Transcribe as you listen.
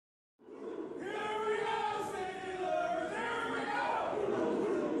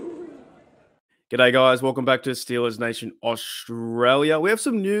G'day, guys. Welcome back to Steelers Nation Australia. We have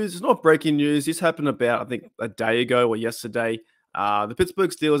some news. It's not breaking news. This happened about, I think, a day ago or yesterday. The Pittsburgh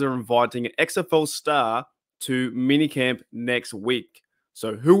Steelers are inviting an XFL star to minicamp next week.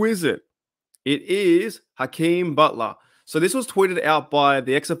 So who is it? It is Hakeem Butler. So this was tweeted out by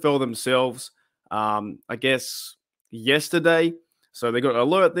the XFL themselves, I guess, yesterday. So they got an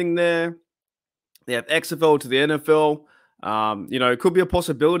alert thing there. They have XFL to the NFL. It could be a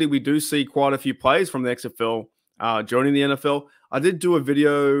possibility we do see quite a few players from the XFL joining the NFL. I did do a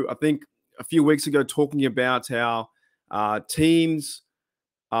video, I think, a few weeks ago talking about how teams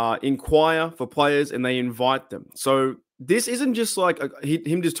inquire for players and they invite them. So this isn't just like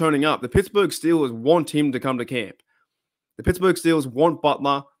him just turning up. The Pittsburgh Steelers want him to come to camp. The Pittsburgh Steelers want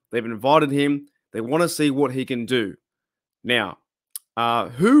Butler. They've invited him. They want to see what he can do. Now,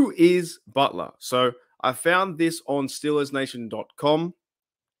 who is Butler? So I found this on SteelersNation.com.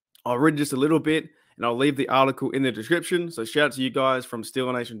 I'll read just a little bit, and I'll leave the article in the description. So shout out to you guys from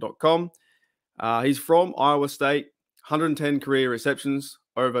SteelersNation.com. He's from Iowa State, 110 career receptions,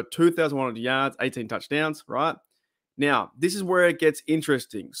 over 2,100 yards, 18 touchdowns, right? Now, this is where it gets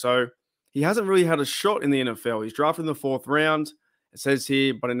interesting. So he hasn't really had a shot in the NFL. He's drafted in the 4th round. It says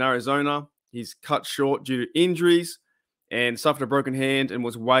here, but in Arizona, he's cut short due to injuries and suffered a broken hand and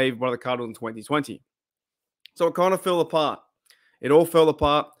was waived by the Cardinals in 2020. So it kind of fell apart. It all fell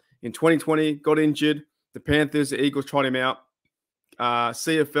apart. In 2020, got injured. The Panthers, the Eagles tried him out.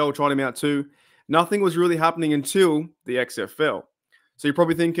 CFL tried him out too. Nothing was really happening until the XFL. So you're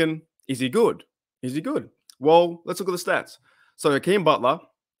probably thinking, is he good? Is he good? Well, let's look at the stats. So Hakeem Butler,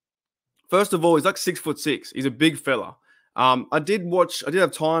 first of all, he's like 6'6". He's a big fella. I did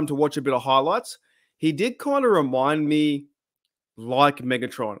have time to watch a bit of highlights. He did kind of remind me like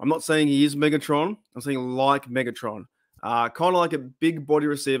Megatron. I'm not saying he is Megatron. I'm saying like Megatron. Kind of like a big body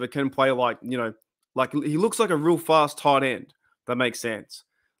receiver, can play like he looks like a real fast tight end. That makes sense.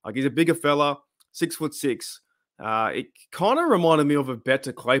 Like he's a bigger fella, 6'6". It kind of reminded me of a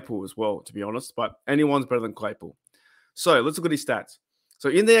better Claypool as well, to be honest, but anyone's better than Claypool. So let's look at his stats. So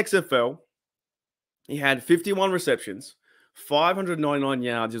in the XFL, he had 51 receptions, 599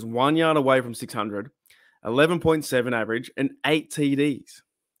 yards, just 1 yard away from 600, 11.7 average, and 8 TDs.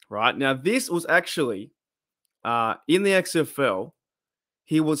 Right now, this was actually in the XFL.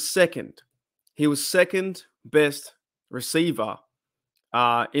 He was second. He was second best receiver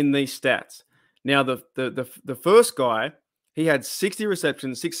in these stats. Now, the first guy, he had 60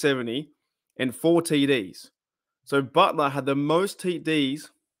 receptions, 670, and 4 TDs. So Butler had the most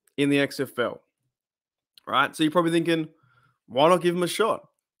TDs in the XFL. Right? So you're probably thinking, why not give him a shot?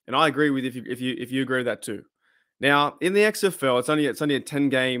 And I agree with you if you agree with that too. Now, in the XFL, it's only a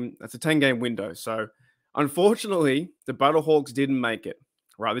 10-game window. So unfortunately, the Battlehawks didn't make it.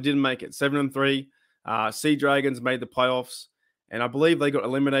 Right? They didn't make it. 7-3. Sea Dragons made the playoffs. And I believe they got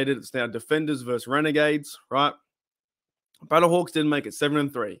eliminated. It's now Defenders versus Renegades, right? Battlehawks didn't make it,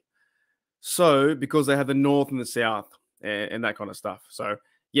 7-3. So, because they have the North and the South and that kind of stuff. So,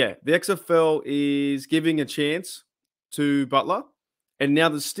 yeah, the XFL is giving a chance to Butler. And now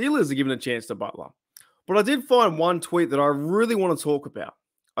the Steelers are giving a chance to Butler. But I did find one tweet that I really want to talk about.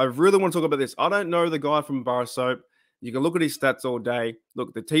 I really want to talk about this. I don't know the guy from Bar Soap. You can look at his stats all day.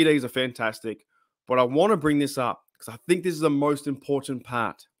 Look, the TDs are fantastic. But I want to bring this up because I think this is the most important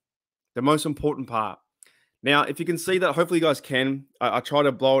part. The most important part. Now, if you can see that, hopefully you guys can. I try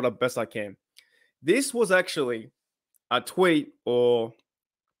to blow it up best I can. This was actually a tweet or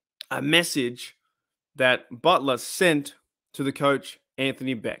a message that Butler sent to the coach,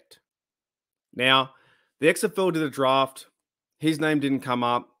 Anthony Becht. Now, the XFL did a draft. His name didn't come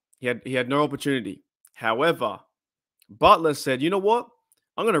up. He had no opportunity. However, Butler said, you know what?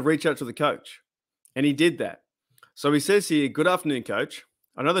 I'm going to reach out to the coach. And he did that. So he says here, good afternoon, coach.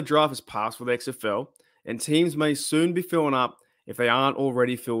 I know the draft has passed for the XFL, and teams may soon be filling up if they aren't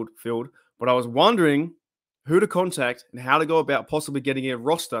already filled. But I was wondering who to contact and how to go about possibly getting a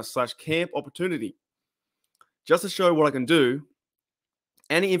roster/camp opportunity. Just to show what I can do,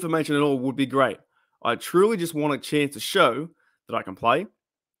 any information at all would be great. I truly just want a chance to show that I can play,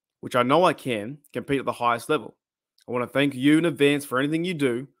 which I know I can, compete at the highest level. I want to thank you in advance for anything you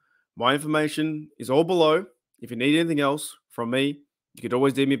do. My information is all below. If you need anything else from me, you could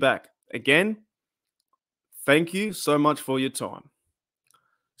always DM me back. Again, thank you so much for your time.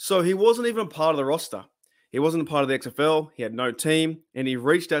 So he wasn't even a part of the roster. He wasn't a part of the XFL. He had no team, and he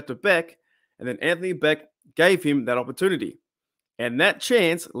reached out to Beck, and then Anthony Beck gave him that opportunity. And that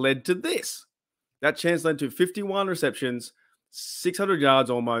chance led to this. That chance led to 51 receptions, 600 yards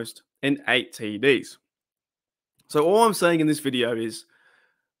almost, and 8 TDs. So all I'm saying in this video is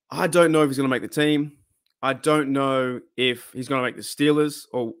I don't know if he's going to make the team. I don't know if he's going to make the Steelers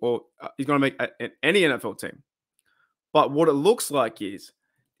or he's going to make any NFL team. But what it looks like is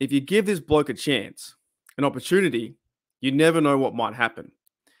if you give this bloke a chance, an opportunity, you never know what might happen.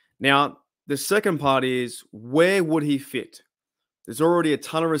 Now, the second part is where would he fit? There's already a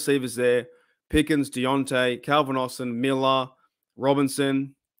ton of receivers there. Pickens, Deontay, Calvin Austin, Miller,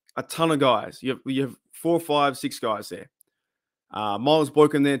 Robinson, a ton of guys. You have 4, 5, 6 guys there. Miles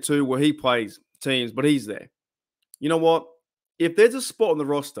Boykin there too, where he plays teams, but he's there. You know what? If there's a spot on the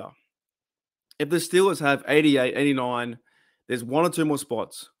roster, if the Steelers have 88, 89, there's 1 or 2 more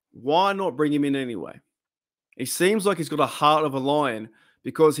spots. Why not bring him in anyway? He seems like he's got a heart of a lion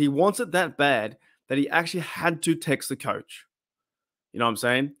because he wants it that bad that he actually had to text the coach. You know what I'm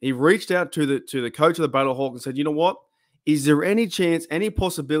saying? He reached out to the coach of the Battlehawk and said, "You know what? Is there any chance, any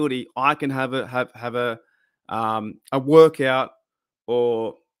possibility I can have a workout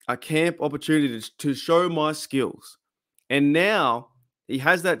or a camp opportunity to show my skills?" And now he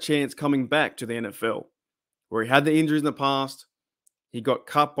has that chance coming back to the NFL, where he had the injuries in the past. He got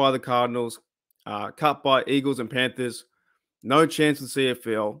cut by the Cardinals, cut by Eagles and Panthers. No chance in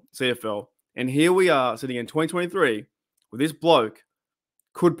CFL. And here we are sitting in 2023 with this bloke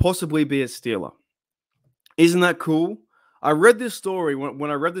could possibly be a Steeler. Isn't that cool? I read this story when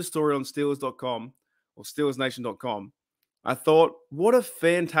I read this story on Steelers.com or SteelersNation.com. I thought, what a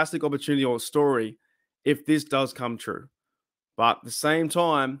fantastic opportunity or story if this does come true. But at the same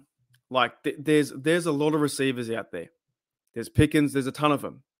time, like there's a lot of receivers out there. There's Pickens. There's a ton of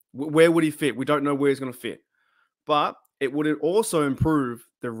them. Where would he fit? We don't know where he's going to fit. But it would also improve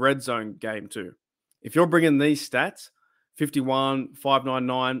the red zone game too. If you're bringing these stats, 51,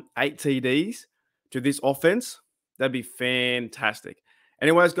 599, 8 TDs to this offense, that'd be fantastic.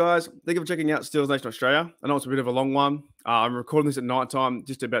 Anyways, guys, thank you for checking out Steelers Nation Australia. I know it's a bit of a long one. I'm recording this at night time,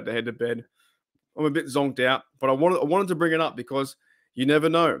 just about to head to bed. I'm a bit zonked out, but I wanted to bring it up because you never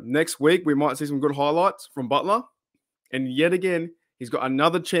know. Next week, we might see some good highlights from Butler. And yet again, he's got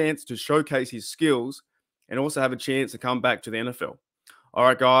another chance to showcase his skills and also have a chance to come back to the NFL. All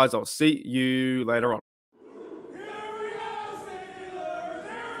right, guys, I'll see you later on.